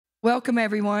Welcome,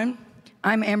 everyone.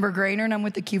 I'm Amber Graner, and I'm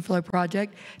with the Kubeflow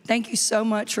project. Thank you so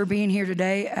much for being here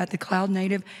today at the Cloud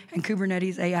Native and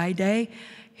Kubernetes AI Day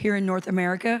here in North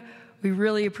America. We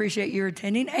really appreciate your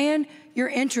attending and your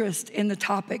interest in the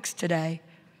topics today.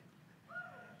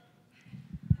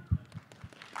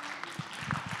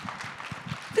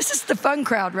 This is the fun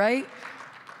crowd, right?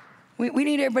 We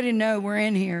need everybody to know we're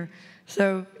in here.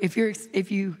 So if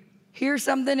you hear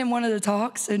something in one of the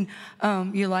talks and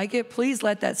you like it, please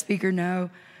let that speaker know,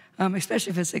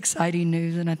 especially if it's exciting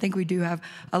news. And I think we do have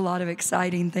a lot of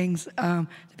exciting things that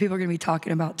people are going to be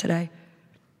talking about today.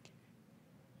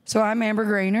 So I'm Amber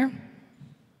Graner.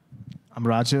 I'm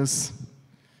Rajas.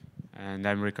 And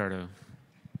I'm Ricardo.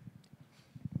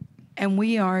 And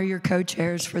we are your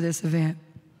co-chairs for this event.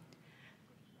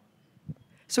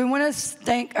 So we want to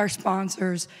thank our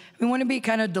sponsors. We want to be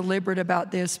kind of deliberate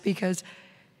about this because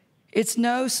it's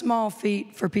no small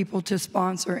feat for people to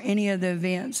sponsor any of the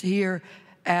events here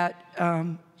at,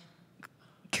 gosh,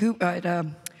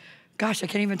 I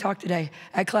can't even talk today,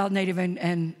 at Cloud Native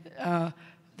and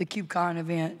the KubeCon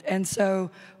event. And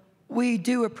so we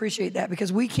do appreciate that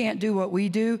because we can't do what we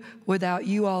do without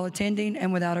you all attending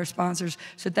and without our sponsors.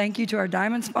 So thank you to our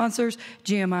diamond sponsors,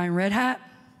 GMI and Red Hat.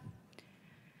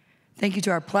 Thank you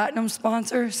to our platinum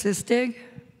sponsor, Sysdig,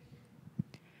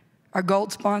 our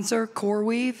gold sponsor,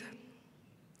 CoreWeave,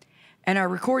 and our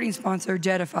recording sponsor,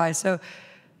 Jetify. So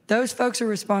those folks are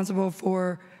responsible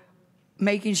for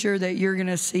making sure that you're going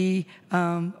to see,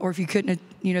 or if you couldn't,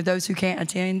 those who can't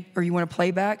attend or you want to play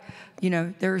back,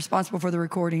 they're responsible for the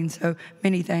recording. So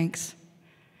many thanks.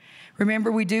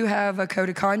 Remember, we do have a code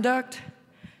of conduct,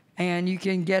 and you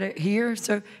can get it here.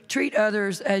 So treat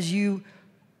others as you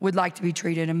would like to be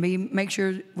treated, and make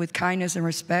sure with kindness and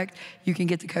respect, you can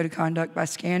get the code of conduct by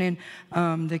scanning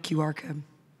the QR code.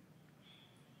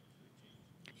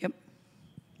 Yep.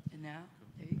 And now,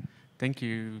 there you go. Thank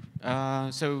you.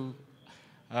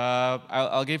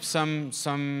 I'll give some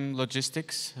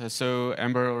logistics. So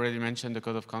Amber already mentioned the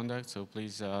code of conduct, so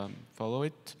please follow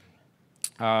it.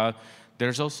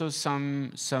 There's also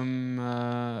some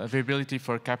availability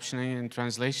for captioning and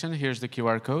translation. Here's the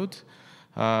QR code.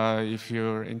 If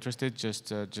you're interested,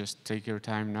 just take your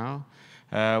time now.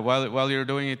 While you're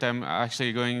doing it, I'm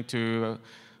actually going to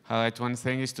highlight one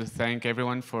thing is to thank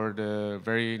everyone for the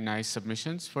very nice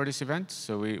submissions for this event.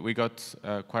 So we got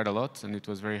quite a lot, and it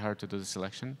was very hard to do the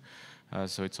selection.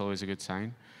 So it's always a good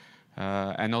sign.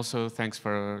 And also thanks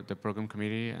for the program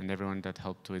committee and everyone that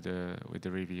helped with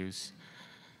the reviews.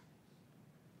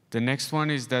 The next one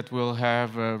is that we'll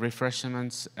have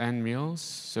refreshments and meals.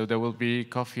 So there will be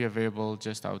coffee available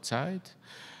just outside.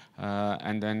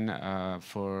 And then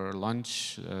for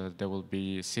lunch, there will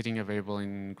be seating available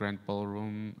in Grand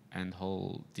Ballroom and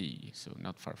Hall D, so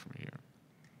not far from here.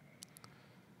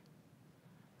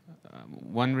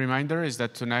 One reminder is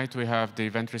that tonight we have the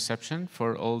event reception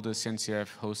for all the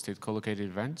CNCF-hosted co-located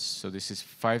events. So this is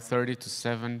 5:30 to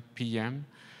 7 p.m.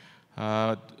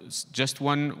 Just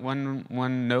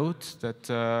one note that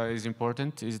is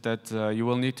important is that you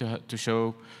will need to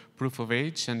show proof of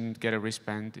age and get a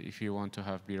wristband if you want to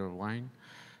have beer or wine.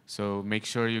 So make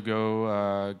sure you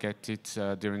go get it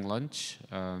during lunch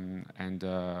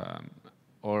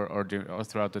or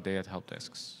throughout the day at help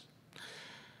desks.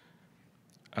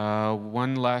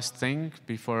 One last thing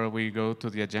before we go to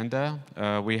the agenda,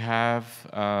 we have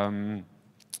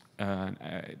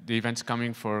the events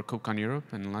coming for KubeCon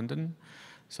Europe in London.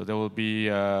 So there will be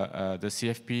the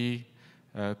CFP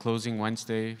closing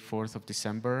Wednesday, 4th of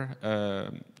December.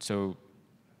 So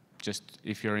just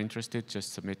if you're interested,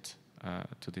 just submit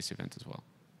to this event as well.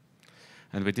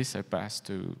 And with this, I pass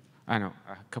to, a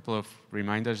couple of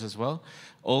reminders as well.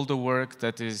 All the work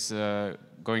that is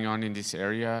going on in this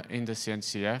area in the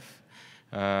CNCF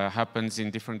happens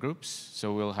in different groups.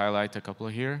 So we'll highlight a couple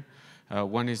here.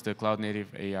 One is the Cloud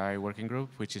Native AI Working Group,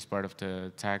 which is part of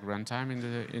the TAG runtime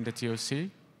in the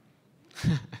TOC.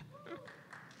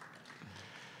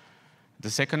 The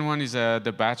second one is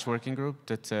the Batch Working Group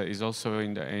that is also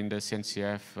in the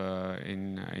CNCF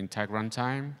in TAG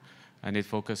runtime, and it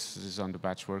focuses on the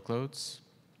batch workloads.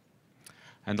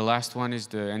 And the last one is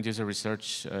the End User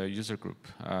Research User Group,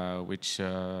 which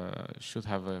should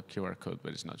have a QR code,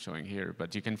 but it's not showing here.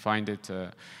 But you can find it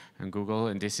on Google,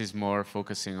 and this is more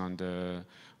focusing on the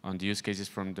use cases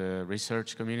from the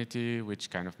research community, which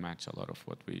kind of match a lot of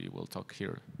what we will talk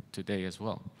here today as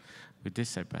well. With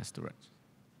this, I pass the rest.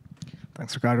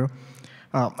 Thanks, Ricardo.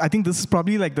 I think this is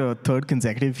probably like the third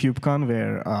consecutive KubeCon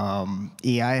where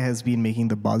AI has been making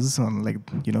the buzz on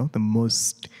the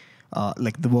most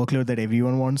like the workload that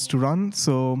everyone wants to run.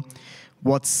 So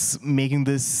what's making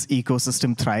this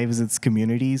ecosystem thrive is its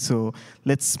community. So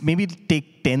let's maybe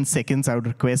take 10 seconds. I would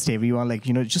request everyone, like,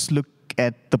 just look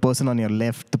at the person on your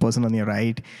left, the person on your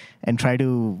right, and try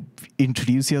to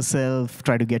introduce yourself,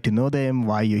 try to get to know them,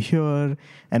 why you're here,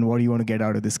 and what do you want to get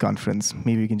out of this conference.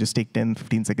 Maybe we can just take 10,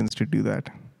 15 seconds to do that.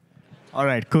 All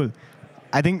right, cool.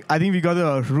 I think we got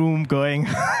the room going.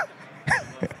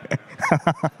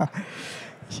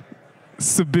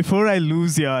 So before I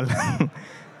lose y'all,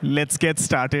 let's get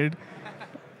started.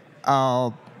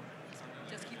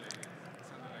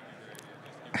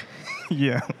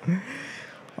 Yeah.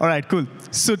 All right, cool.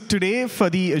 So today for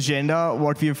the agenda,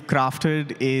 what we've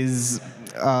crafted is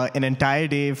an entire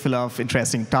day full of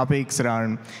interesting topics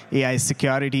around AI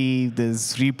security.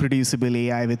 There's reproducible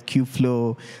AI with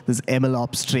Kubeflow. There's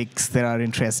MLOps tricks. There are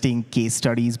interesting case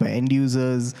studies by end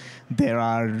users. There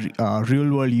are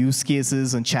real-world use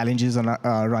cases and challenges on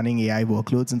running AI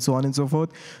workloads and so on and so forth.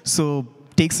 So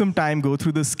take some time, go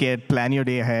through the skit, plan your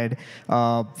day ahead.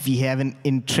 We have an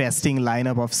interesting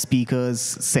lineup of speakers,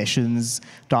 sessions,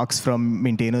 talks from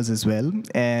maintainers as well.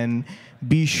 And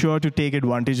be sure to take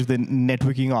advantage of the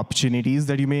networking opportunities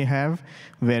that you may have,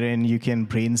 wherein you can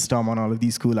brainstorm on all of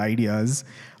these cool ideas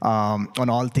on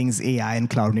all things AI and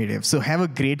cloud native. So have a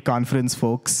great conference,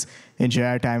 folks. Enjoy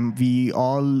our time. We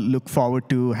all look forward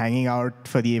to hanging out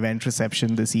for the event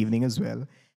reception this evening as well.